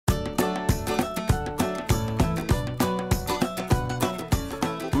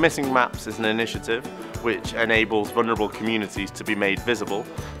Missing Maps is an initiative which enables vulnerable communities to be made visible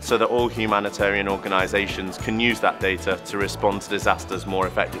so that all humanitarian organisations can use that data to respond to disasters more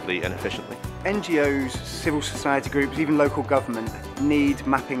effectively and efficiently. NGOs, civil society groups, even local government need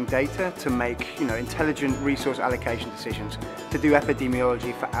mapping data to make intelligent resource allocation decisions, to do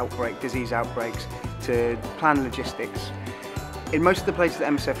epidemiology for disease outbreaks, to plan logistics. In most of the places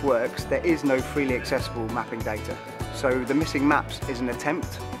that MSF works, there is no freely accessible mapping data. So the Missing Maps is an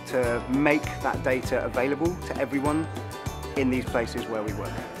attempt to make that data available to everyone in these places where we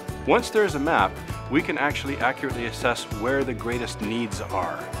work. Once there's a map, we can actually accurately assess where the greatest needs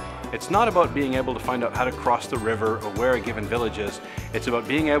are. It's not about being able to find out how to cross the river or where a given village is. It's about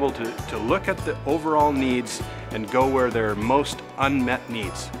being able to look at the overall needs and go where there are most unmet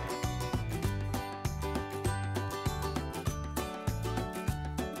needs.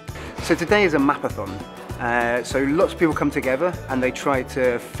 So today is a Mapathon. So lots of people come together and they try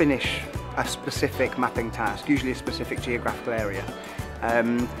to finish a specific mapping task, usually a specific geographical area.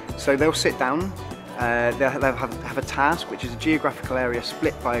 So they'll sit down, they'll have a task which is a geographical area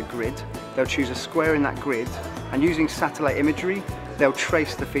split by a grid. They'll choose a square in that grid and using satellite imagery they'll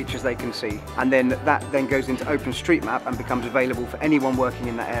trace the features they can see, and then that then goes into OpenStreetMap and becomes available for anyone working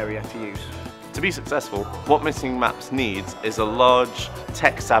in that area to use. To be successful, what Missing Maps needs is a large,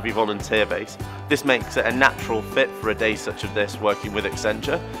 tech-savvy volunteer base. This makes it a natural fit for a day such as this working with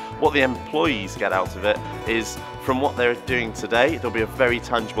Accenture. What the employees get out of it is, from what they're doing today, there'll be a very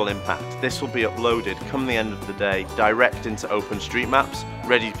tangible impact. This will be uploaded come the end of the day, direct into OpenStreetMaps,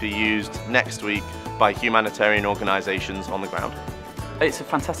 ready to be used next week by humanitarian organisations on the ground. It's a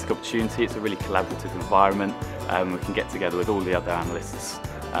fantastic opportunity, it's a really collaborative environment. We can get together with all the other analysts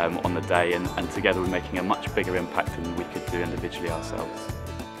on the day, and together we're making a much bigger impact than we could do individually ourselves.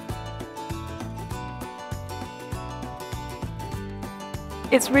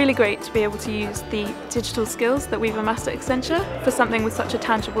 It's really great to be able to use the digital skills that we've amassed at Accenture for something with such a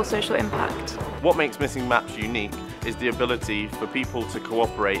tangible social impact. What makes Missing Maps unique is the ability for people to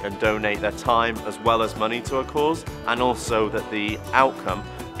cooperate and donate their time as well as money to a cause, and also that the outcome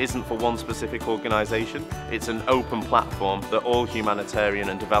isn't for one specific organisation. It's an open platform that all humanitarian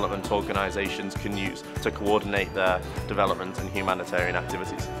and development organisations can use to coordinate their development and humanitarian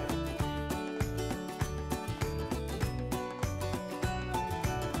activities.